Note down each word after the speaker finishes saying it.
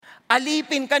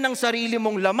Alipin ka ng sarili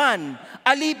mong laman.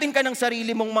 Alipin ka ng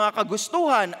sarili mong mga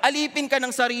kagustuhan. Alipin ka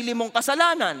ng sarili mong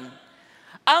kasalanan.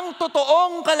 Ang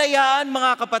totoong kalayaan,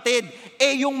 mga kapatid,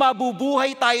 yung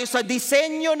mabubuhay tayo sa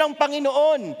disenyo ng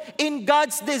Panginoon. In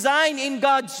God's design, in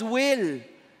God's will.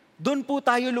 Doon po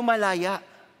tayo lumalaya.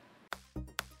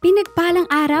 Pinagpalang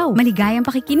araw, maligayang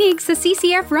pakikinig sa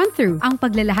CCF Run-Through, ang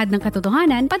paglalahad ng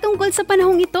katotohanan patungkol sa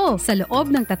panahong ito sa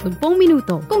loob ng 30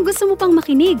 minuto. Kung gusto mo pang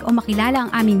makinig o makilala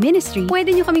ang aming ministry,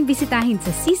 pwede nyo kaming bisitahin sa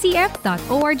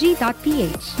ccf.org.ph.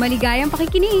 Maligayang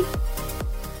pakikinig!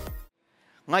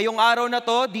 Ngayong araw na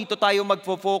to, dito tayo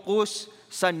magfo-focus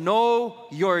sa Know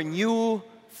Your New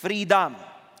Freedom.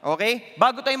 Okay?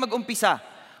 Bago tayo mag-umpisa,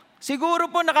 siguro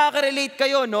po nakaka-relate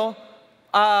kayo, no?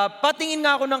 Patingin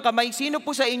nga ako ng kamay, sino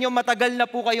po sa inyo matagal na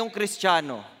po kayong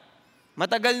Kristiyano?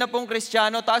 Matagal na pong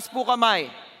Kristiyano, taas po kamay.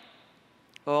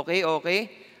 Okay.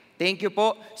 Thank you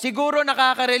po. Siguro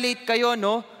nakaka-relate kayo,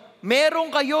 no? Meron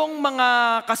kayong mga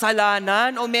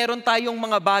kasalanan o meron tayong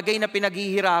mga bagay na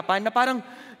pinaghihirapan na parang,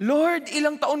 Lord,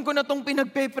 ilang taon ko na itong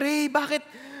pinagpe-pray, bakit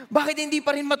hindi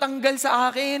pa rin matanggal sa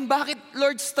akin? Bakit,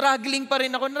 Lord, struggling pa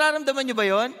rin ako? Nararamdaman niyo ba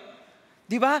yon?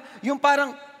 Di ba? Yung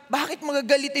parang, bakit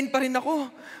magagalitin pa rin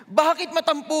ako? Bakit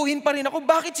matampuhin pa rin ako?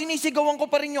 Bakit sinisigawan ko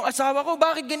pa rin yung asawa ko?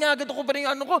 Bakit ginagato ko pa rin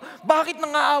yung ano ko? Bakit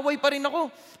nangaaway pa rin ako?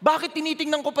 Bakit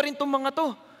tinitingnan ko pa rin itong mga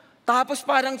to? Tapos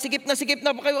parang sikip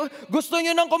na pa kayo. Gusto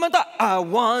nyo nang kumanta, I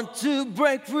want to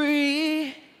break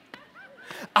free.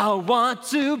 I want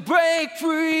to break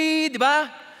free. Diba?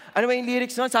 Ano ba yung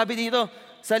lyrics nun? Sabi dito,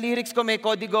 sa lyrics ko may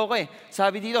kodigo ko eh.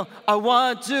 Sabi dito, I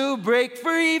want to break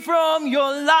free from your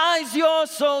lies. You're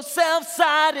so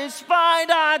self-satisfied.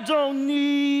 I don't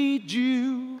need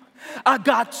you. I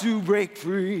got to break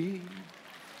free.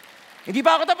 Hindi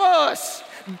pa ako tapos.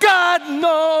 God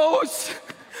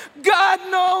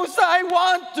knows I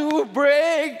want to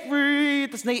break free.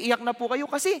 Tapos naiiyak na po kayo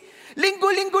kasi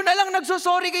linggo-linggo na lang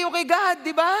nagsosorry kayo kay God,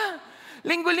 di ba?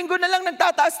 Linggo-linggo na lang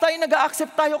nagtataas tayo,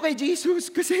 nag-a-accept tayo kay Jesus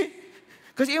kasi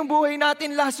yung buhay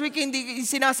natin last week, hindi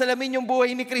sinasalamin yung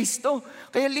buhay ni Kristo.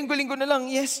 Kaya linggo-linggo na lang,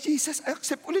 yes, Jesus, I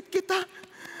accept ulit kita.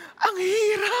 Ang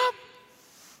hirap.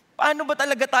 Paano ba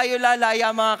talaga tayo lalaya,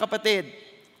 mga kapatid?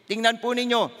 Tingnan po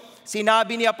ninyo,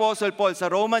 sinabi ni Apostle Paul sa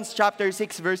Romans chapter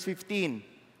 6, verse 15.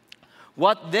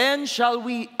 What then shall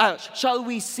we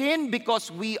sin because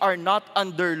we are not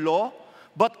under law,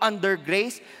 but under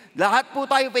grace? Lahat po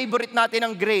tayo favorite natin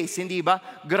ang grace, hindi ba?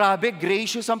 Grabe,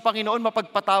 gracious ang Panginoon,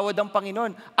 mapagpatawad ang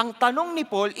Panginoon. Ang tanong ni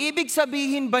Paul, ibig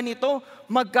sabihin ba nito,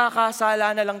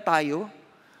 magkakasala na lang tayo?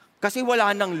 Kasi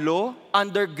wala nang law,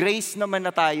 under grace naman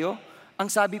na tayo. Ang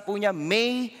sabi po niya,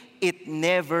 may it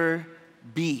never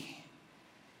be.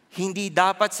 Hindi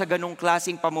dapat sa ganong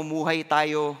klaseng pamumuhay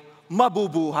tayo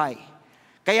mabubuhay.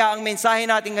 Kaya ang mensahe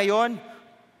natin ngayon,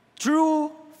 true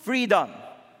freedom.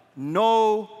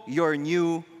 Know your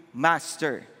new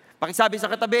master. Pakisabi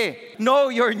sa katabi, know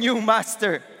your new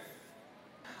master.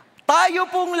 Tayo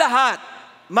pong lahat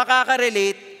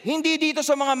makaka-relate, hindi dito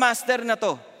sa mga master na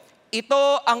to.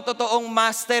 Ito ang totoong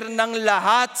master ng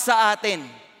lahat sa atin.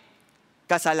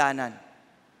 Kasalanan.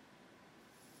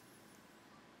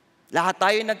 Lahat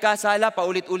tayo nagkasala,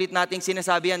 paulit-ulit nating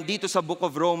sinasabi yan dito sa Book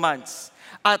of Romans.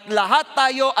 At lahat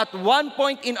tayo at one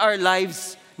point in our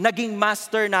lives, naging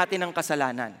master natin ng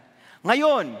kasalanan.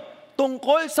 Ngayon,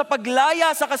 tungkol sa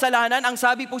paglaya sa kasalanan, ang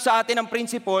sabi po sa atin ng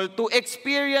principle, to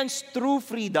experience true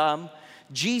freedom,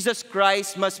 Jesus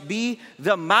Christ must be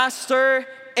the master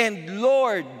and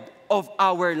Lord of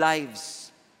our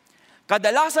lives.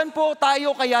 Kadalasan po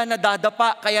tayo kaya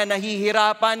nadadapa, kaya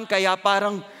nahihirapan, kaya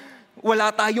parang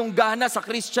wala tayong gana sa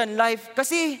Christian life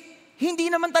kasi hindi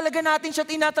naman talaga natin siya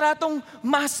tinatratong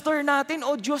master natin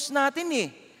o Diyos natin eh.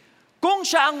 Kung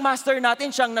siya ang master natin,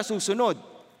 siyang nasusunod.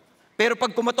 Pero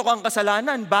pag kumatok ang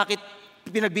kasalanan, bakit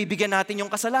pinagbibigyan natin yung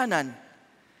kasalanan?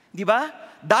 Di ba?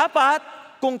 Dapat,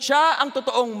 kung siya ang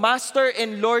totoong master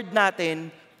and Lord natin,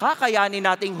 kakayanin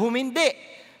nating humindi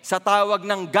sa tawag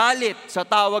ng galit, sa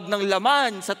tawag ng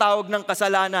laman, sa tawag ng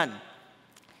kasalanan.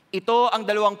 Ito ang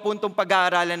dalawang puntong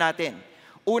pag-aaralan natin.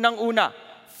 Unang-una,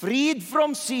 freed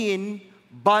from sin,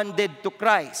 bonded to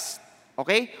Christ.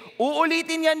 Okay?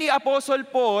 Uulitin yan ni Apostle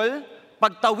Paul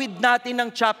pagtawid natin ng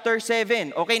chapter 7.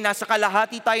 Okay, nasa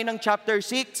kalahati tayo ng chapter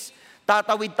 6.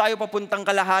 Tatawid tayo papuntang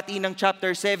kalahati ng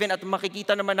chapter 7 at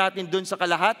makikita naman natin dun sa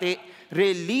kalahati,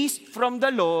 released from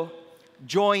the law,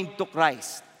 joined to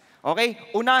Christ. Okay,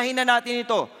 unahin na natin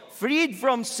ito. Freed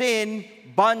from sin,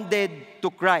 bonded to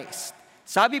Christ.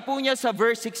 Sabi po niya sa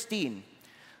verse 16,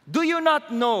 do you not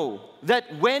know that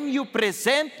when you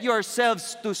present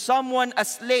yourselves to someone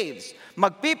as slaves,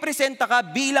 magpipresenta ka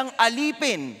bilang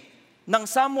alipin ng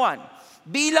someone,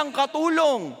 bilang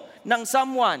katulong ng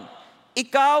someone,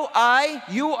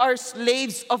 you are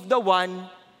slaves of the one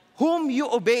whom you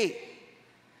obey.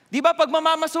 Di ba, pag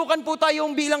mamamasukan po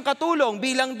tayong bilang katulong,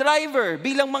 bilang driver,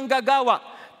 bilang manggagawa,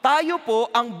 tayo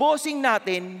po, ang bossing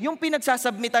natin, yung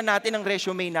pinagsasubmitan natin ng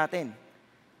resume natin.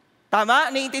 Tama?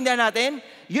 Naiintindihan natin?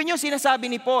 Yun yung sinasabi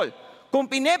ni Paul.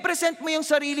 Kung pinepresent mo yung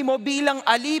sarili mo bilang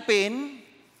alipin,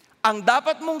 ang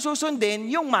dapat mong susundin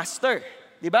yung master.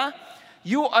 Di ba?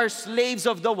 You are slaves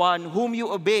of the one whom you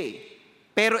obey.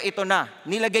 Pero ito na,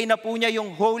 nilagay na po niya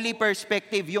yung holy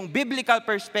perspective, yung biblical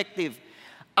perspective.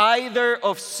 Either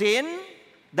of sin,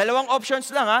 dalawang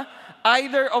options lang ha,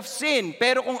 either of sin,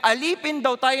 pero kung alipin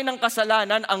daw tayo ng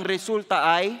kasalanan, ang resulta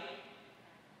ay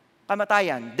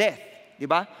kamatayan, death, di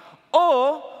ba? O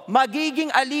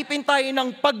magiging alipin tayo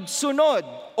ng pagsunod,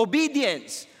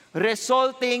 obedience,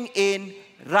 resulting in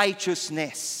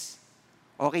righteousness.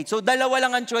 Okay, so dalawa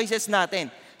lang ang choices natin.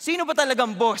 Sino ba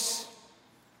talagang boss?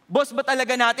 Boss ba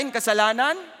talaga natin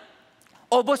kasalanan?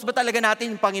 O boss ba talaga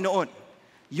natin yung Panginoon?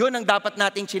 Yun ang dapat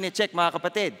nating chinecheck, mga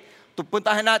kapatid.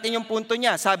 Tupuntahan natin yung punto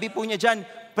niya. Sabi po niya dyan,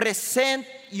 present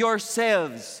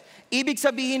yourselves. Ibig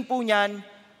sabihin po niyan,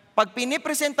 pag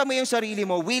pinipresenta mo yung sarili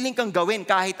mo, willing kang gawin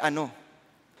kahit ano.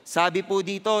 Sabi po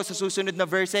dito sa susunod na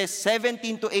verses,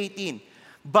 17 to 18,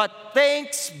 but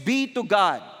thanks be to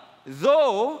God.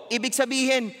 Though, ibig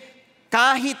sabihin,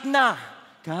 kahit na,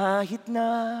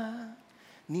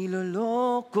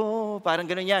 niloloko, parang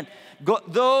gano'n yan.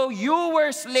 Though you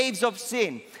were slaves of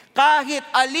sin, kahit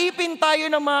alipin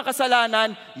tayo ng mga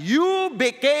kasalanan, you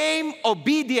became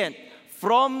obedient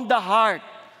from the heart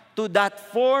to that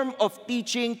form of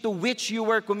teaching to which you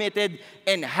were committed,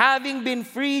 and having been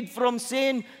freed from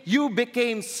sin, you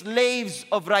became slaves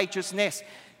of righteousness.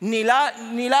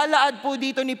 Nilalaad po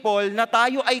dito ni Paul na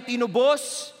tayo ay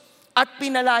tinubos at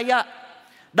pinalaya.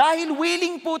 Dahil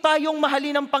willing po tayong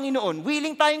mahalin ng Panginoon.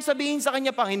 Willing tayong sabihin sa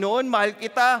Kanya, Panginoon, mahal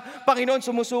kita. Panginoon,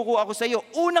 sumusuko ako sa iyo.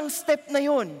 Unang step na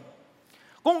yon.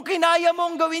 Kung kinaya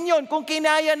mong gawin yon, kung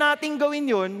kinaya nating gawin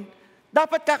yon,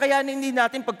 dapat kakayanin din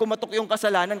natin pag kumatok yung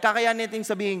kasalanan, kakayanin natin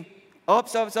sabihin,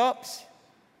 ops.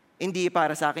 Hindi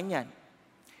para sa akin yan.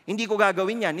 Hindi ko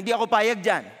gagawin yan. Hindi ako payag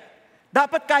dyan.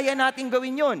 Dapat kaya nating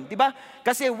gawin yon, di ba?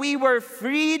 Kasi we were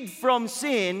freed from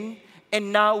sin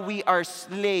and now we are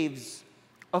slaves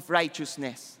of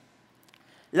righteousness.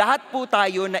 Lahat po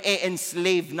tayo na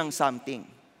e-enslave ng something.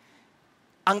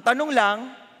 Ang tanong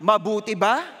lang, mabuti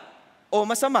ba o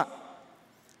masama?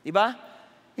 Diba?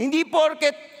 Hindi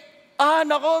porket,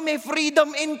 nako, may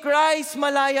freedom in Christ,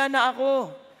 malaya na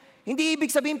ako. Hindi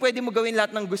ibig sabihin pwede mo gawin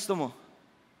lahat ng gusto mo.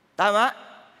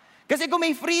 Tama? Kasi kung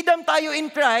may freedom tayo in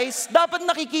Christ, dapat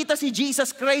nakikita si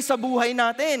Jesus Christ sa buhay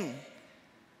natin.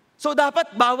 So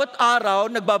dapat bawat araw,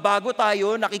 nagbabago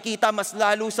tayo, nakikita mas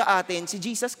lalo sa atin si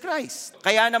Jesus Christ.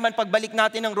 Kaya naman pagbalik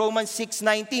natin ng Romans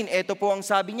 6:19, ito po ang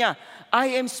sabi niya,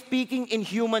 I am speaking in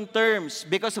human terms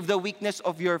because of the weakness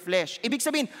of your flesh. Ibig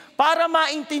sabihin, para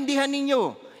maintindihan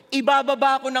ninyo,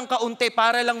 ibababa ko ng kaunti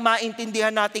para lang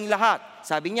maintindihan nating lahat.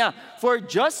 Sabi niya, for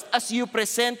just as you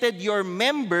presented your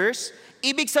members,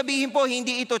 ibig sabihin po,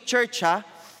 hindi ito church ha,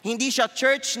 hindi siya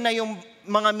church na yung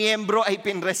mga miyembro ay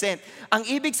pinresent. Ang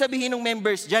ibig sabihin ng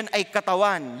members dyan ay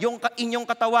katawan. Yung inyong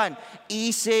katawan,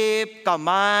 isip,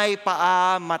 kamay,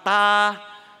 paa, mata,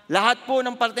 lahat po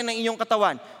ng parte ng inyong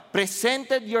katawan.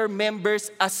 Presented your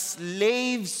members as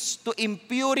slaves to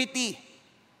impurity.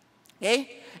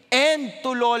 Okay? And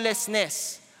to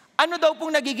lawlessness. Ano daw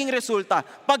pong nagiging resulta?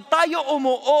 Pag tayo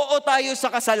umuoo tayo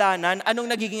sa kasalanan, anong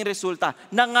nagiging resulta?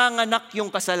 Nanganganak yung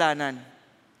kasalanan.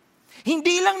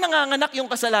 Hindi lang nanganganak yung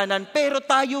kasalanan, pero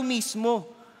tayo mismo.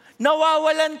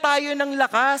 Nawawalan tayo ng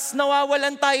lakas,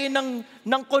 nawawalan tayo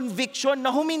ng conviction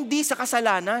na humindi sa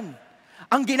kasalanan.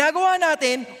 Ang ginagawa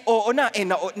natin,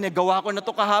 nagawa ko na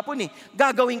to kahapon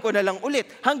gagawin ko na lang ulit,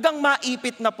 hanggang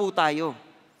maipit na po tayo.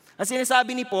 Ang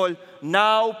sinasabi ni Paul,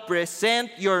 now present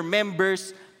your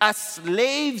members as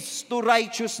slaves to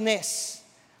righteousness.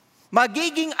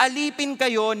 Magiging alipin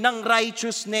kayo ng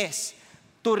righteousness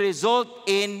to result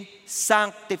in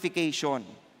sanctification.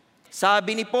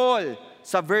 Sabi ni Paul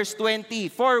sa verse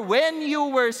 20, for when you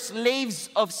were slaves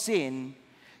of sin,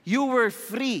 you were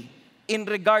free in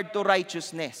regard to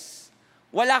righteousness.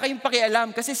 Wala kayong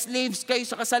pakialam kasi slaves kayo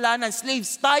sa kasalanan.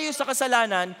 Slaves tayo sa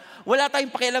kasalanan, wala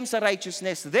tayong pakialam sa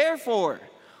righteousness. Therefore,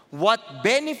 what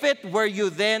benefit were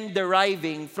you then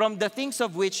deriving from the things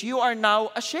of which you are now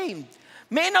ashamed?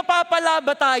 May napapala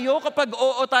ba tayo kapag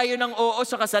oo tayo ng oo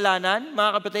sa kasalanan,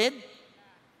 mga kapatid?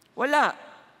 Wala.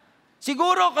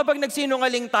 Siguro kapag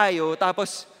nagsinungaling tayo,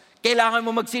 tapos kailangan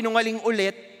mo magsinungaling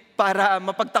ulit para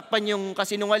mapagtakpan yung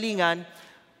kasinungalingan,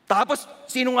 tapos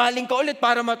sinungaling ka ulit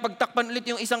para mapagtakpan ulit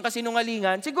yung isang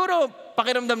kasinungalingan, siguro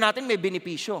pakiramdam natin may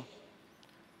benepisyo.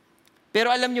 Pero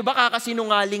alam nyo ba,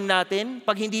 kakasinungaling natin,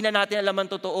 pag hindi na natin alam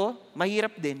ang totoo,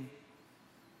 mahirap din.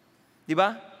 Di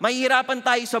ba? Mahirapan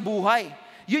tayo sa buhay.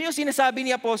 Yun yung sinasabi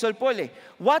ni Apostle Paul eh.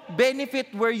 What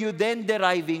benefit were you then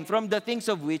deriving from the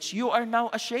things of which you are now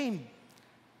ashamed?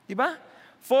 Di ba?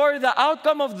 For the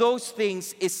outcome of those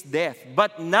things is death.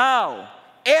 But now,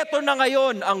 eto na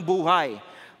ngayon ang buhay.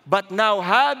 But now,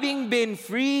 having been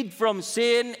freed from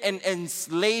sin and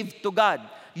enslaved to God.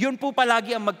 Yun po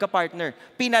palagi ang magka-partner.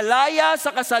 Pinalaya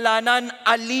sa kasalanan,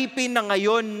 alipin na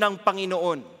ngayon ng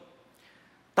Panginoon.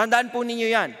 Tandaan po ninyo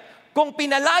yan. Kung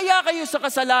pinalaya kayo sa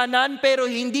kasalanan, pero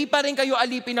hindi pa rin kayo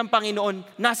alipin ng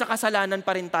Panginoon, nasa kasalanan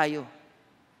pa rin tayo.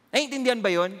 Naiintindihan ba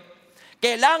yun?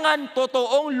 Kailangan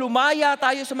totoong lumaya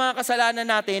tayo sa mga kasalanan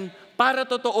natin para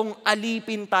totoong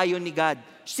alipin tayo ni God.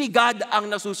 Si God ang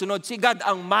nasusunod. Si God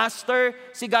ang Master.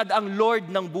 Si God ang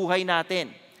Lord ng buhay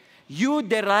natin. You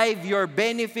derive your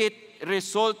benefit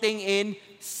resulting in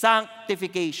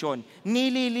sanctification.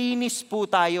 Nililinis po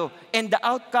tayo. And the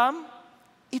outcome?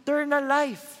 Eternal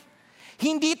life.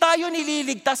 Hindi tayo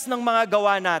nililigtas ng mga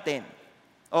gawa natin.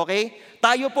 Okay?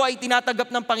 Tayo po ay tinatanggap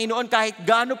ng Panginoon kahit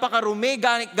gaano pa karumi,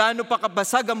 gaano pa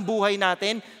kabasag ang buhay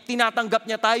natin. Tinatanggap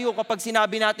niya tayo kapag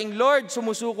sinabi nating, Lord,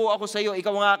 sumusuko ako sa iyo,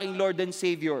 ikaw ang aking Lord and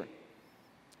Savior.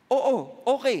 Oo,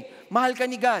 okay. Mahal ka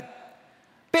ni God.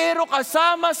 Pero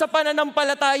kasama sa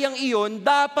pananampalatayang iyon,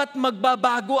 dapat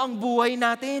magbabago ang buhay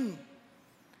natin.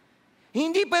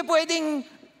 Hindi pa pwedeng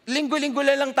linggo-linggo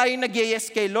lang tayo nag-yes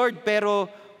kay Lord, pero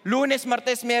Lunes,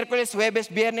 Martes, Miyerkules, Huwebes,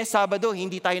 Biyernes, Sabado,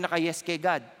 hindi tayo naka-yes kay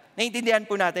God. Naintindihan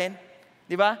po natin?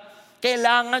 Di ba?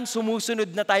 Kailangan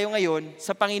sumusunod na tayo ngayon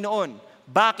sa Panginoon.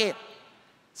 Bakit?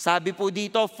 Sabi po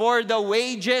dito, for the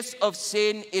wages of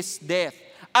sin is death.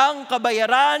 Ang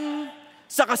kabayaran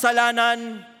sa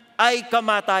kasalanan ay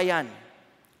kamatayan.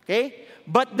 Okay?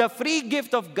 But the free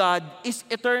gift of God is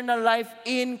eternal life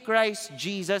in Christ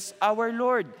Jesus our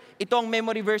Lord. Ito ang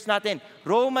memory verse natin,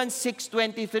 Romans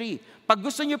 6:23. Pag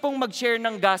gusto nyo pong mag-share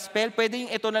ng gospel, pwedeng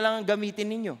ito na lang ang gamitin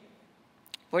ninyo.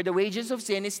 For the wages of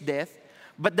sin is death,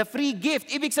 but the free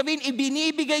gift, ibig sabihin,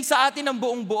 ibinibigay sa atin ng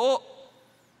buong buo,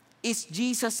 is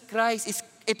Jesus Christ, is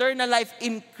eternal life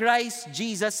in Christ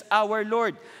Jesus our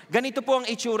Lord. Ganito po ang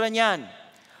itsura niyan.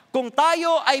 Kung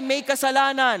tayo ay may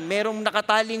kasalanan, merong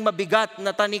nakataling mabigat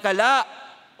na tanikala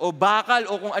o bakal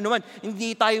o kung ano man,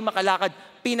 hindi tayo makalakad.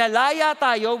 Pinalaya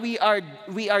tayo, we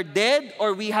are dead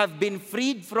or we have been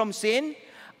freed from sin.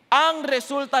 Ang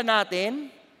resulta natin,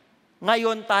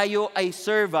 ngayon tayo ay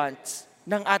servants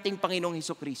ng ating Panginoong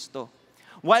Hesukristo.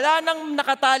 Wala nang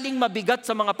nakataling mabigat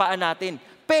sa mga paa natin,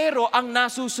 pero ang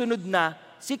nasusunod na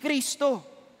si Kristo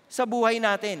sa buhay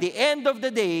natin. The end of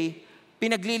the day,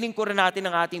 pinaglilingkuran natin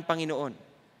ang ating Panginoon.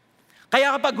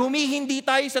 Kaya kapag humihindi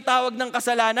tayo sa tawag ng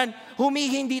kasalanan,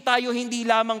 humihindi tayo hindi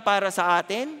lamang para sa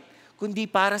atin, kundi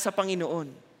para sa Panginoon.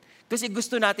 Kasi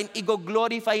gusto natin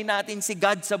i-glorify natin si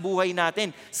God sa buhay natin,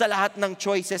 sa lahat ng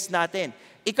choices natin.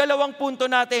 Ikalawang punto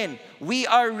natin, we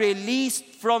are released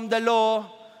from the law,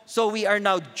 so we are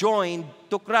now joined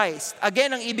to Christ.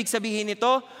 Again, ang ibig sabihin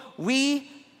nito, we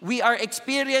are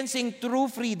experiencing true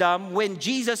freedom when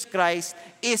Jesus Christ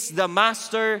is the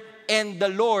Master and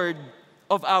the Lord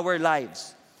of our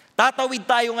lives. Tatawid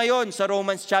tayo ngayon sa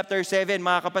Romans chapter 7,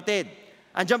 mga kapatid.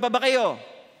 Andiyan pa ba kayo?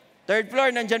 Third floor,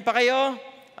 nandyan pa kayo?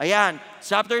 Ayan,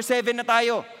 chapter 7 na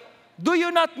tayo. Do you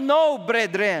not know,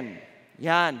 brethren?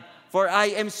 Yan, for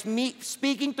I am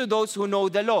speaking to those who know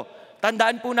the law.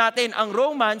 Tandaan po natin, ang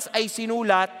Romans ay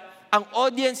sinulat, ang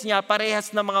audience niya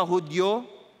parehas na mga Hudyo,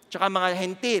 tsaka mga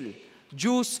Hentil,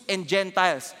 Jews and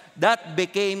Gentiles that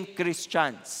became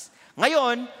Christians.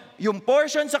 Ngayon, yung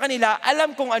portion sa kanila,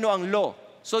 alam kung ano ang law.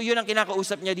 So yun ang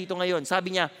kinakausap niya dito ngayon.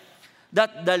 Sabi niya,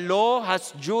 that the law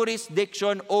has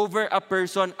jurisdiction over a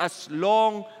person as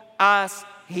long as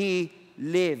he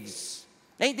lives.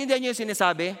 Naintindihan niyo yung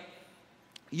sinasabi?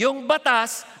 Yung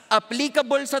batas,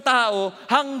 applicable sa tao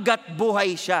hanggat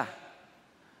buhay siya.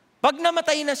 Pag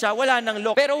namatay na siya, wala nang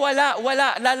law. Pero wala.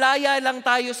 Lalaya lang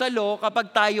tayo sa law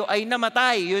kapag tayo ay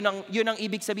namatay. Yun ang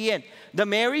ibig sabihin. The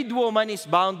married woman is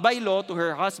bound by law to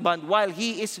her husband while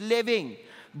he is living.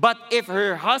 But if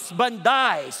her husband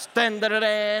dies,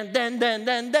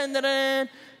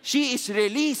 she is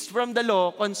released from the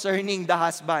law concerning the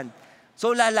husband.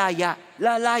 So lalaya.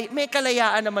 May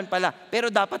kalayaan naman pala, pero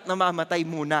dapat namamatay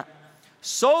muna.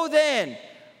 So then,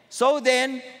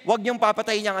 wag niyong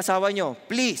papatayin ang asawa niyo.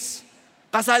 Please.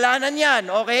 Kasalanan yan,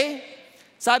 okay?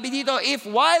 Sabi dito, if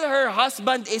while her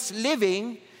husband is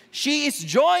living, she is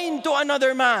joined to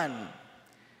another man,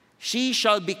 she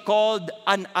shall be called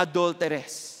an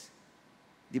adulteress.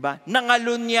 Di ba?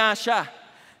 Nangalunya siya.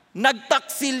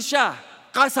 Nagtaksil siya.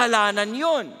 Kasalanan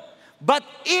yun. But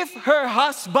if her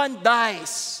husband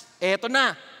dies, eto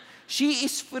na, she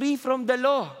is free from the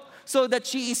law, so that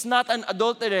she is not an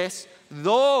adulteress,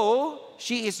 though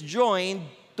she is joined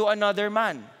to another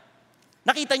man.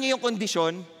 Nakita niyo yung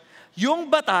kondisyon? Yung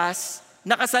batas,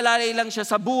 nakasalalay lang siya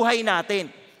sa buhay natin.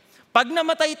 Pag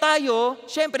namatay tayo,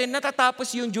 syempre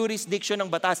natatapos yung jurisdiction ng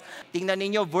batas. Tingnan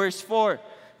ninyo verse 4.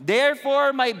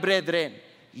 Therefore, my brethren,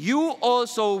 you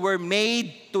also were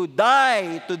made to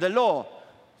die to the law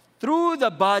through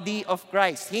the body of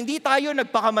Christ. Hindi tayo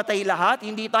nagpakamatay lahat,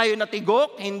 hindi tayo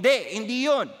natigok, hindi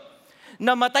yun.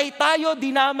 Namatay tayo,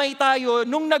 dinamay tayo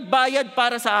nung nagbayad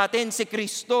para sa atin si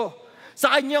Kristo.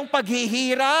 Sa kanyang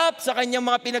paghihirap, sa kanyang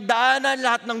mga pinagdaanan,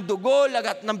 lahat ng dugo,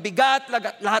 lahat ng bigat,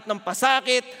 lahat ng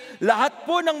pasakit, lahat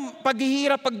po ng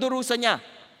paghihirap, pagdurusa niya,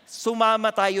 sumama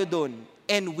tayo doon.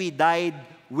 And we died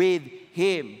with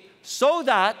Him. So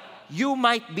that you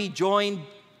might be joined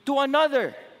to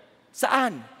another.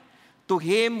 Saan? To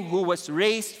Him who was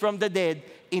raised from the dead,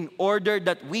 in order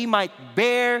that we might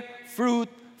bear fruit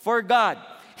for God.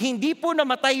 Hindi po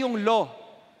namatay yung law.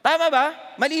 Tama ba?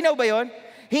 Malinaw ba yon?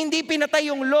 Hindi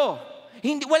pinatay yung law.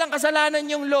 Walang kasalanan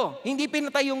yung law. Hindi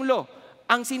pinatay yung law.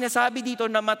 Ang sinasabi dito,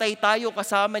 namatay tayo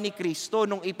kasama ni Kristo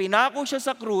nung ipinako siya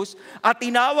sa krus at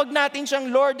tinawag natin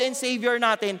siyang Lord and Savior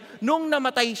natin. Nung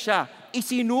namatay siya,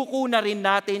 isinuko na rin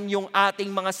natin yung ating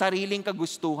mga sariling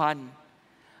kagustuhan.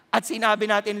 At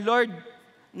sinabi natin, Lord,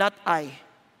 not I.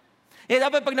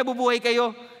 Dapat pag nabubuhay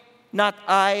kayo, not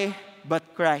I, but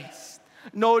Christ.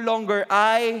 No longer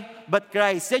I, but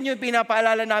Christ. Yan yung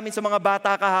pinapaalala namin sa mga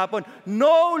bata kahapon.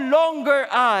 No longer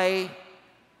I,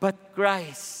 but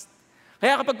Christ.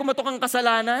 Kaya kapag kumatok ang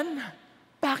kasalanan,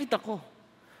 bakit ako?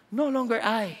 No longer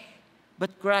I, but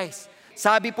Christ.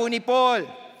 Sabi po ni Paul,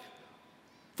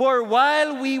 for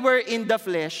while we were in the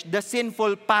flesh, the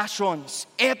sinful passions.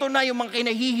 Eto na yung mga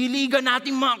kinahihiligan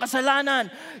nating mga kasalanan.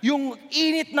 Yung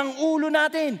init ng ulo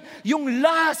natin. Yung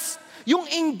lust. Yung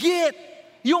inggit.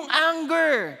 Yung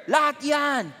anger, lahat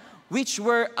yan, which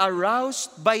were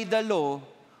aroused by the law,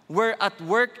 were at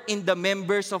work in the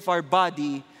members of our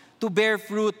body to bear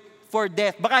fruit for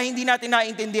death. Baka hindi natin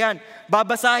naintindihan.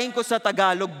 Babasahin ko sa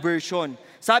Tagalog version.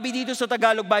 Sabi dito sa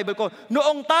Tagalog Bible ko,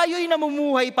 noong tayo'y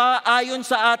namumuhay pa ayon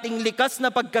sa ating likas na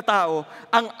pagkatao,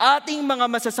 ang ating mga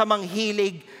masasamang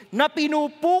hilig na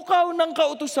pinupukaw ng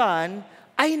kautusan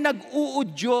ay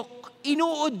nag-uudyok.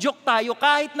 Inuudyok tayo,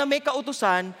 kahit na may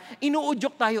kautusan,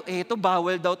 inuudyok tayo, eto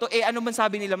bawal daw to. Ano man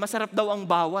sabi nila, masarap daw ang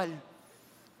bawal.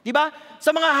 Diba?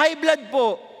 Sa mga high blood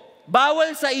po,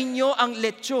 bawal sa inyo ang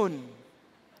lechon.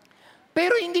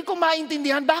 Pero hindi ko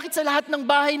maintindihan, bakit sa lahat ng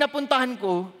bahay na puntahan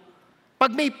ko, pag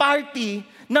may party,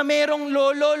 na merong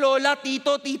lolo, lola,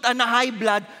 tito, tita na high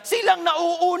blood, silang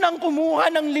nauunang kumuha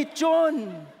ng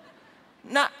lechon.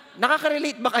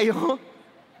 Nakaka-relate ba kayo?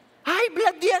 High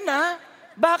blood yan ha?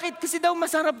 Bakit? Kasi daw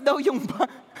masarap daw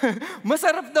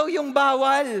yung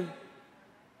bawal.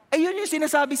 Ayun yung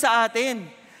sinasabi sa atin.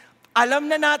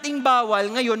 Alam na nating bawal,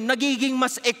 ngayon nagiging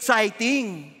mas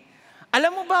exciting.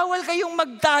 Alam mo, bawal kayong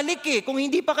magtalik eh. Kung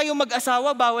hindi pa kayo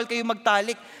mag-asawa, bawal kayong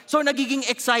magtalik. So nagiging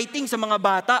exciting sa mga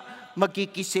bata.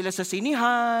 Magkikis sila sa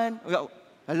sinihan.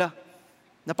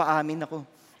 Napaamin ako.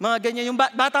 Mga ganyan. Yung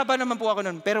bata pa naman po ako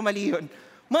nun, pero mali yun.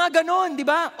 Mga ganon, di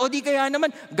ba? O di kaya naman,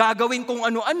 gagawin kung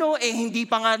ano-ano,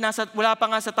 wala pa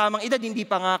nga sa tamang edad, hindi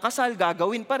pa nga kasal,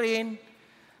 gagawin pa rin.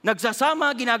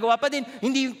 Nagsasama, ginagawa pa din,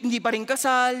 hindi pa rin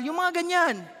kasal, yung mga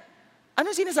ganyan.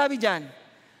 Ano sinasabi dyan?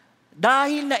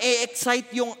 Dahil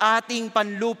na-excite yung ating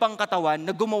panlupang katawan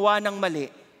na gumawa ng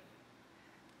mali,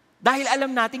 dahil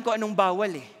alam natin kung anong bawal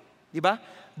eh. Di ba?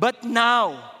 But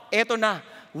now, eto na,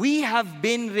 we have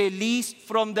been released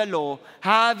from the law,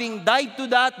 having died to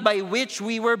that by which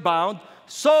we were bound,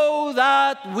 so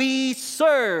that we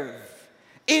serve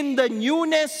in the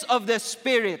newness of the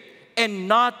Spirit and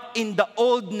not in the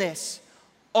oldness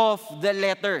of the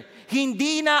letter.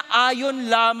 Hindi na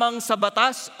ayon lamang sa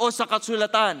batas o sa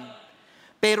kasulatan,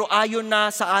 pero ayon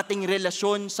na sa ating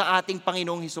relasyon sa ating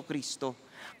Panginoong Hesukristo.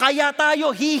 Kaya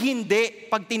tayo hihindi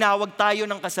pag tinawag tayo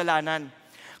ng kasalanan.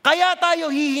 Kaya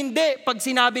tayo hihindi pag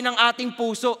sinabi ng ating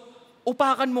puso,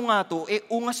 upakan mo nga to,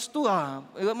 ungas to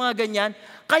mga ganyan.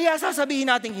 Kaya sasabihin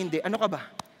natin hindi, ano ka ba?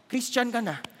 Christian ka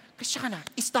na.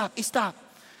 Stop.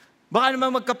 Baka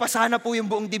naman magkapasana po yung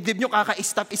buong dibdib nyo,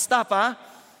 kaka-stop ha?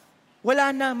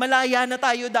 Wala na, malaya na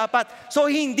tayo dapat. So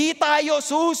hindi tayo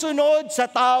susunod sa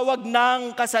tawag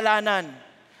ng kasalanan.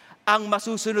 Ang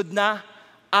masusunod na,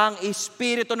 ang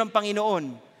Espiritu ng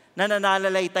Panginoon na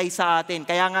nananalaytay sa atin.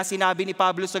 Kaya nga sinabi ni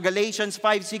Pablo sa Galatians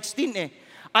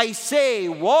 5:16 I say,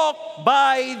 walk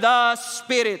by the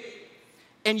Spirit,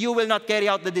 and you will not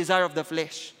carry out the desire of the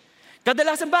flesh.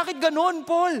 Kadalasan, bakit ganon,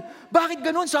 Paul? Bakit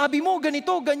ganon? Sabi mo,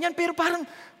 ganito, ganyan, pero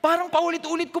parang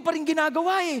paulit-ulit ko pa rin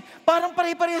ginagawa eh. Parang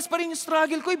pare-parehas pa rin yung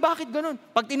struggle ko eh. Bakit ganon?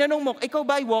 Pag tinanong mo, ikaw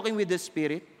ba ay walking with the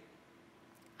Spirit?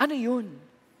 Ano yun?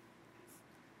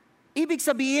 Ibig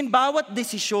sabihin, bawat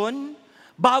desisyon,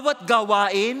 bawat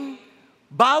gawain,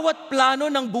 bawat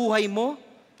plano ng buhay mo,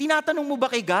 tinatanong mo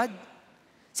ba kay God?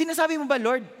 Sinasabi mo ba,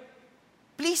 Lord,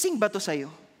 pleasing ba to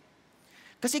sa'yo?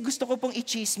 Kasi gusto ko pong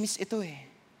i-chismis ito eh.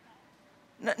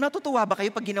 Natutuwa ba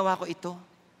kayo pag ginawa ko ito?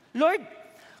 Lord,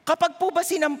 kapag po ba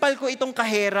sinampal ko itong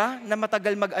kahera na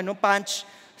matagal punch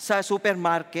sa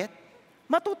supermarket,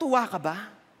 matutuwa ka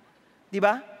ba? Di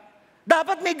ba?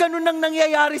 Dapat may ganun nang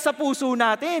nangyayari sa puso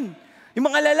natin. Yung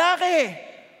mga lalaki,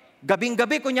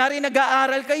 gabing-gabi, kunyari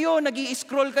nag-aaral kayo,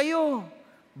 nag-i-scroll kayo,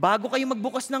 bago kayo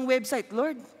magbukas ng website,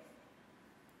 Lord,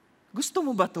 gusto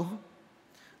mo ba to?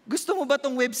 Gusto mo ba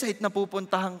tong website na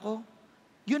pupuntahan ko?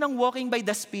 Yun ang walking by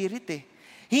the Spirit eh.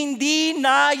 Hindi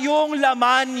na yung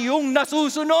laman yung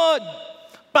nasusunod.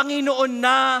 Panginoon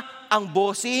na ang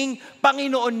bossing,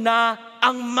 Panginoon na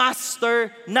ang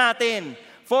master natin.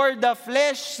 For the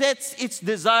flesh sets its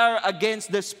desire against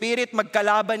the Spirit.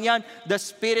 Magkalaban yan, the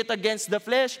Spirit against the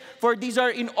flesh. For these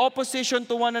are in opposition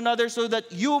to one another so that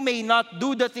you may not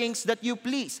do the things that you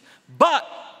please.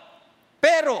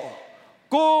 Pero,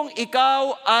 kung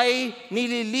ikaw ay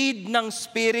nililid ng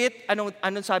Spirit,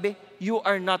 anong sabi? You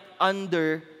are not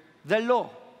under the law.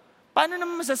 Paano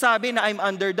naman masasabi na I'm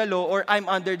under the law or I'm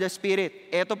under the Spirit?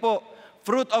 Ito po,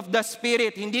 fruit of the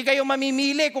Spirit. Hindi kayo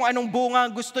mamimili kung anong bunga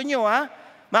gusto nyo, ha?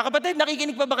 Mga kapatid,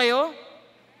 nakikinig pa ba kayo?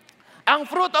 Ang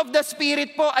fruit of the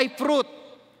Spirit po ay fruit.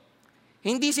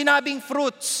 Hindi sinabing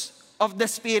fruits of the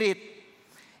Spirit.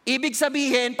 Ibig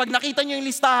sabihin, pag nakita nyo yung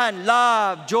listahan,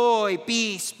 love, joy,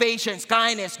 peace, patience,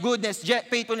 kindness, goodness,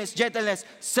 faithfulness, gentleness,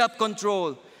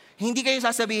 self-control. Hindi kayo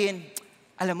sasabihin,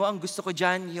 alam mo, ang gusto ko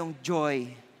dyan, yung joy.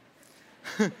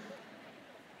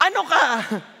 Ano ka?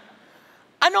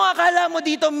 Ano akala mo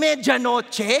dito,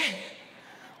 medianoche?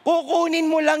 Kukunin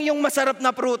mo lang yung masarap na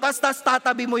prutas, tapos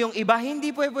tatabi mo yung iba. Hindi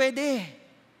pwede.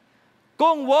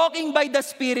 Kung walking by the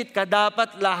Spirit ka,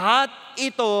 dapat lahat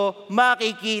ito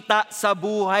makikita sa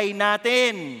buhay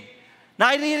natin.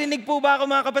 Naririnig po ba ako,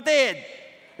 mga kapatid?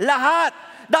 Lahat.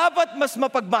 Dapat mas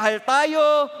mapagmahal tayo,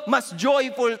 mas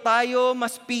joyful tayo,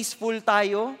 mas peaceful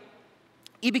tayo.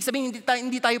 Ibig sabihin,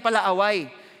 hindi tayo pala away.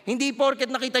 Hindi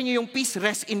porket nakita nyo yung peace,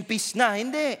 rest in peace na.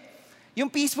 Hindi. Yung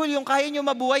peaceful, yung kaya nyo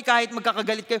mabuhay kahit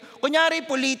magkakagalit kayo. Kunyari,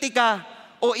 politika,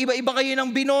 o iba-iba kayo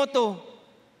ng binoto.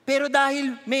 Pero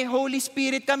dahil may Holy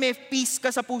Spirit ka, may peace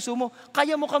ka sa puso mo,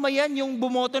 kaya mo kamayan yung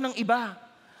bumoto ng iba.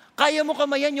 Kaya mo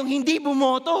kamayan yung hindi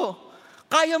bumoto.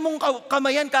 Kaya mong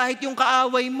kamayan kahit yung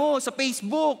kaaway mo sa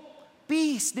Facebook.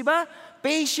 Peace, di ba?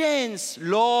 Patience,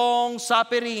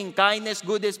 long-suffering, kindness,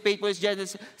 goodness, faithfulness,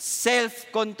 gentleness,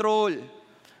 self-control.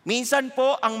 Minsan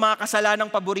po, ang mga kasalanang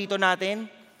paborito natin,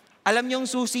 alam niyo yung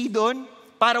susi doon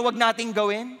para wag nating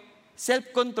gawin?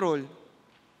 Self-control.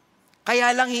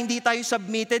 Kaya lang hindi tayo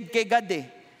submitted kay God eh.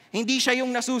 Hindi siya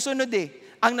yung nasusunod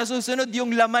eh. Ang nasusunod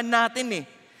yung laman natin eh.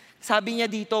 Sabi niya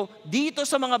dito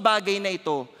sa mga bagay na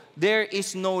ito, there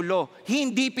is no law.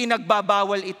 Hindi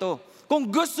pinagbabawal ito. Kung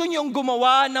gusto niyong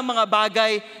gumawa ng mga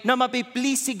bagay na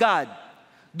mapiplease si God,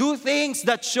 do things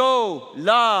that show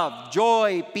love,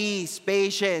 joy, peace,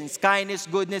 patience, kindness,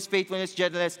 goodness, faithfulness,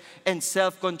 gentleness, and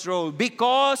self-control.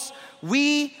 Because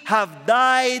we have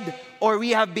died or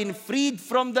we have been freed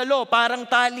from the law. Parang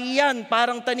talian,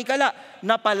 parang tanikala.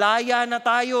 Napalaya na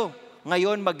tayo.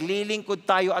 Ngayon, maglilingkod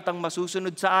tayo at ang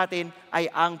masusunod sa atin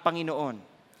ay ang Panginoon.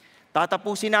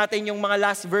 Tatapusin natin yung mga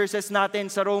last verses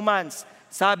natin sa Romans.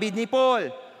 Sabi ni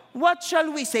Paul, what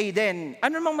shall we say then?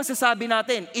 Ano namang masasabi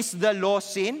natin? Is the law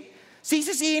sin?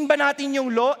 Sisisihin ba natin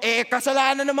yung law?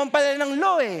 Kasalanan naman pala ng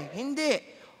law eh. Hindi.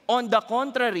 On the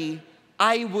contrary,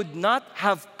 I would not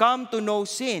have come to know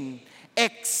sin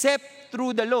except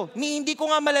through the law. Hindi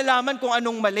ko nga malalaman kung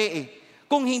anong mali eh.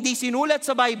 Kung hindi sinulat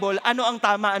sa Bible, ano ang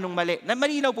tama, anong mali.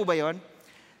 Malinaw po ba yon?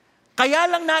 Kaya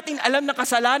lang natin alam na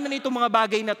kasalanan itong mga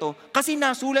bagay na to kasi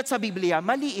nasulat sa Biblia,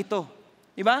 mali ito.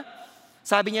 Diba?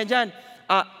 Sabi niya dyan,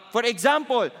 for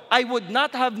example, I would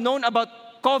not have known about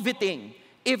coveting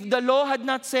if the law had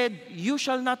not said, you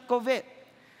shall not covet.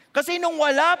 Kasi nung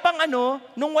wala pang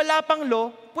law,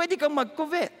 pwede kang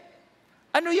mag-covet.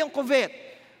 Ano yung covet?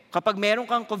 Kapag meron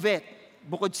kang covet,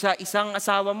 bukod sa isang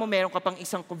asawa mo, meron ka pang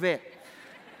isang covet.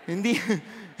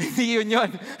 Hindi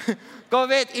yun.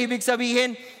 Covet, ibig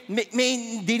sabihin,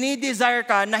 may dinidesire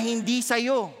ka na hindi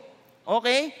sa'yo.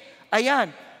 Okay?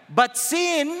 Ayan. But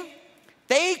sin,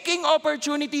 taking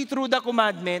opportunity through the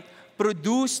commandment,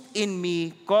 produced in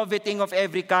me coveting of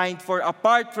every kind, for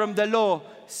apart from the law,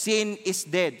 sin is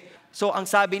dead. So ang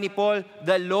sabi ni Paul,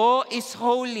 the law is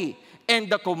holy, and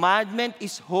the commandment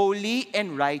is holy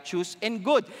and righteous and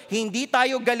good. Hindi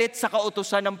tayo galit sa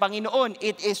kautusan ng Panginoon.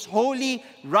 It is holy,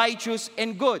 righteous,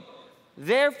 and good.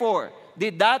 Therefore,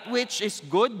 did that which is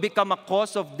good become a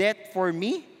cause of death for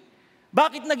me?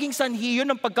 Bakit naging sanhi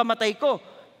yun ng pagkamatay ko?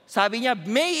 Sabi niya,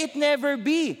 may it never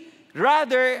be.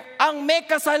 Rather, ang may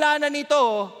kasalanan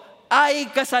nito ay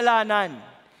kasalanan,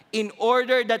 in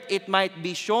order that it might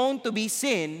be shown to be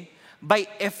sin, by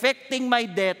effecting my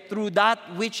death through that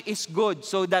which is good,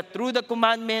 so that through the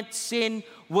commandment, sin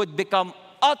would become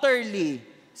utterly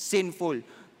sinful.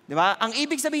 Di ba? Ang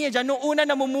ibig sabihin niya dyan, noong una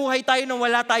namumuhay tayo nang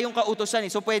wala tayong kautusan,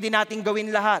 so pwede nating gawin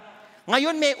lahat.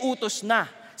 Ngayon may utos na.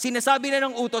 Sinasabi na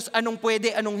ng utos anong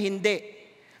pwede, anong hindi.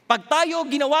 Pag tayo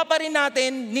ginawa pa rin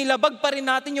natin, nilabag pa rin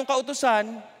natin yung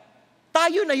kautusan,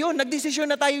 tayo na yun, nagdesisyon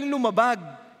na tayong lumabag.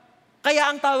 Kaya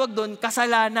ang tawag doon,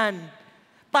 kasalanan.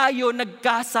 Tayo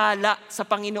nagkasala sa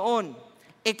Panginoon.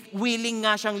 Willing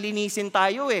nga siyang linisin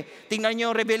tayo eh. Tingnan niyo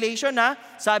yung Revelation ha.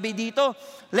 Sabi dito,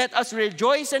 let us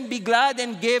rejoice and be glad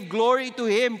and give glory to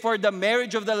Him, for the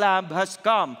marriage of the Lamb has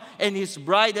come, and His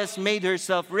bride has made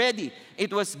herself ready.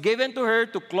 It was given to her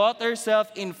to clothe herself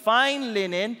in fine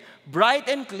linen, bright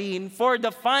and clean, for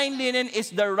the fine linen is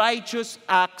the righteous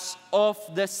acts of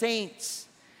the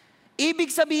saints.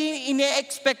 Ibig sabihin,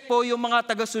 ine-expect po yung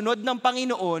mga tagasunod ng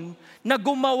Panginoon na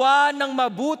gumawa ng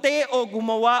mabuti o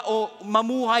gumawa o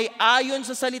mamuhay ayon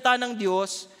sa salita ng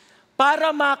Diyos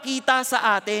para makita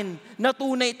sa atin na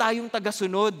tunay tayong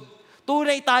tagasunod.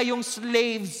 Tunay tayong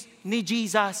slaves ni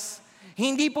Jesus.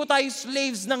 Hindi po tayo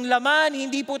slaves ng laman,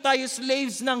 hindi po tayo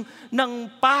slaves ng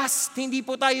past, hindi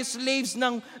po tayo slaves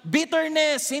ng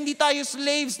bitterness, hindi tayo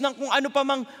slaves ng kung ano pa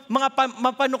mang mga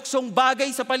mapanuksong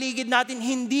bagay sa paligid natin.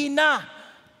 Hindi na.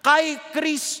 Kay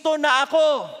Kristo na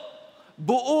ako.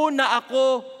 Buo na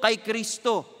ako kay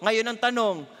Kristo. Ngayon ang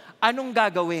tanong, anong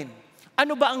gagawin?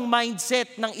 Ano ba ang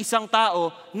mindset ng isang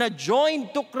tao na joined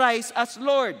to Christ as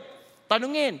Lord?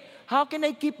 Tanungin, how can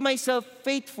I keep myself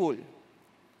faithful?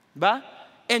 Ba?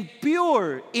 And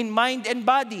pure in mind and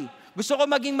body. Gusto ko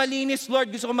maging malinis, Lord.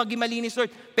 Gusto ko maging malinis,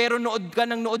 Lord. Pero nood ka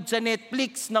ng nood sa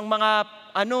Netflix ng mga,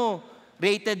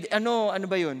 rated, ano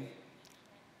ba yun?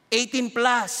 18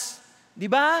 plus.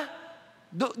 Di ba?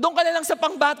 Doon ka na lang sa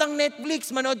pangbatang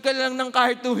Netflix, manood ka lang ng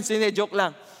cartoons, hindi, joke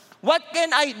lang. What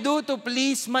can I do to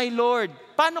please my Lord?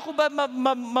 Paano ko ba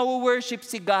ma-worship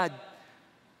si God?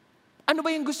 Ano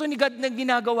ba yung gusto ni God na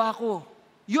ginagawa ko?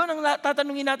 Yun ang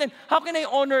tatanungin natin. How can I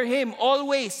honor Him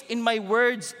always in my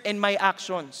words and my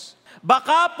actions?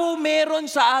 Baka po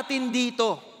meron sa atin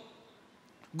dito,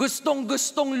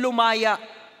 gustong-gustong lumaya,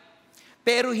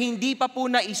 pero hindi pa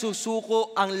po na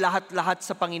isusuko ang lahat-lahat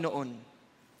sa Panginoon.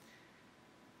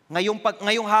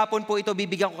 Ngayong hapon po ito,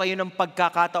 bibigyan ko kayo ng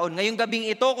pagkakataon. Ngayong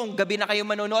gabing ito, kung gabi na kayo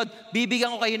manonood,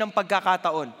 bibigyan ko kayo ng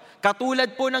pagkakataon.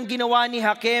 Katulad po ng ginawa ni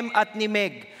Hakem at ni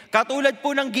Meg. Katulad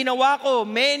po ng ginawa ko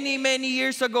many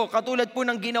years ago. Katulad po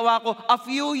ng ginawa ko a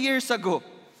few years ago.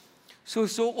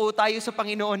 Susuko tayo sa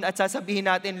Panginoon at sasabihin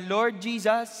natin, Lord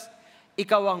Jesus,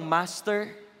 Ikaw ang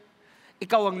Master,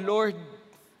 Ikaw ang Lord,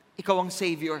 Ikaw ang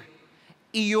Savior.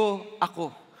 Iyo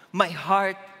ako. My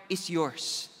heart is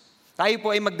yours. Tayo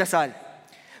po ay magdasal.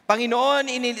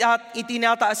 Panginoon,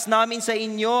 itinataas namin sa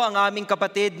inyo ang aming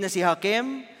kapatid na si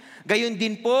Hakem. Gayon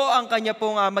din po ang kanya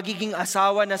pong magiging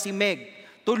asawa na si Meg.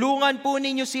 Tulungan po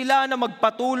ninyo sila na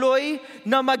magpatuloy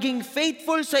na maging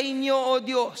faithful sa inyo, O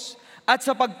Diyos. At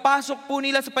sa pagpasok po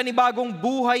nila sa panibagong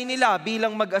buhay nila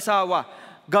bilang mag-asawa,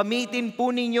 gamitin po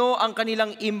ninyo ang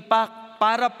kanilang impact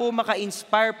para po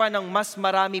maka-inspire pa ng mas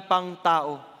marami pang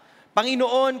tao.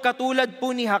 Panginoon, katulad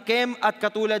po ni Hakem at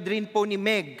katulad rin po ni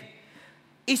Meg,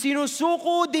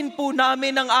 isinusuko din po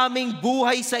namin ang aming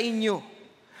buhay sa inyo.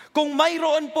 Kung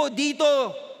mayroon po dito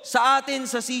sa atin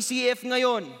sa CCF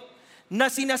ngayon, na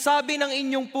sinasabi ng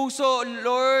inyong puso,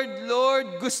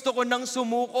 Lord, gusto ko nang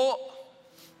sumuko.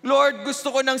 Lord,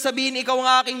 gusto ko nang sabihin, Ikaw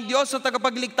ang aking Diyos sa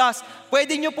tagapagligtas.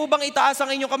 Pwede nyo po bang itaas ang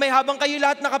inyong kamay habang kayo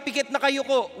lahat nakapikit na kayo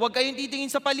ko? Huwag kayong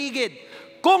titingin sa paligid.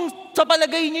 Kung sa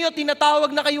palagay niyo,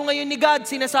 tinatawag na kayo ngayon ni God,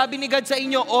 sinasabi ni God sa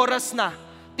inyo, oras na.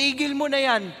 Tigil mo na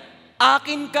yan.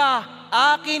 Akin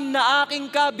na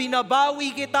akin ka,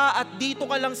 binabawi kita at dito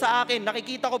ka lang sa akin.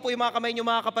 Nakikita ko po yung mga kamay niyo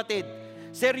mga kapatid.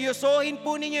 Seryosohin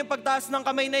po ninyo yung pagtaas ng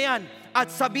kamay na yan at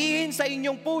sabihin sa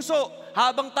inyong puso,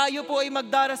 habang tayo po ay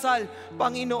magdarasal,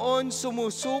 Panginoon,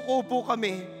 sumusuko po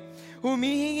kami.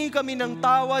 Humihingi kami ng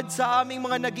tawad sa aming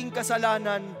mga naging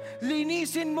kasalanan.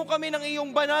 Linisin mo kami ng iyong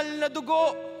banal na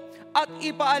dugo. At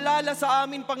ipaalala sa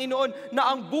amin, Panginoon,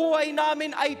 na ang buhay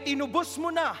namin ay tinubos mo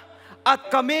na.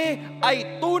 At kami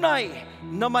ay tunay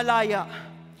na malaya.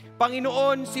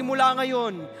 Panginoon, simula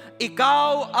ngayon,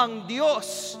 Ikaw ang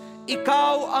Diyos.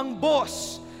 Ikaw ang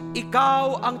boss.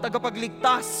 Ikaw ang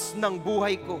tagapagligtas ng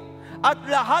buhay ko. At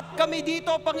lahat kami dito,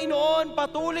 Panginoon,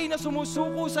 patuloy na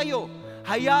sumusuko sa iyo.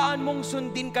 Hayaan mong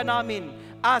sundin ka namin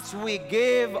as we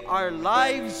give our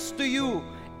lives to you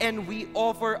and we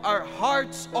offer our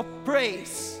hearts of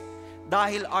praise.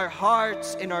 Dahil our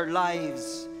hearts and our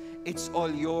lives, it's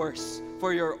all yours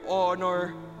for your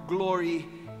honor, glory,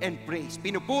 and praise.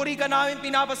 Pinupuri ka namin,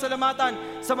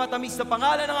 pinapasalamatan sa matamis na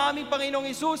pangalan ng aming Panginoong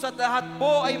Hesus at lahat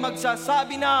po ay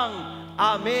magsasabi ng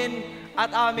Amen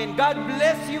at Amen. God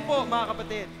bless you po, mga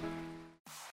kapatid.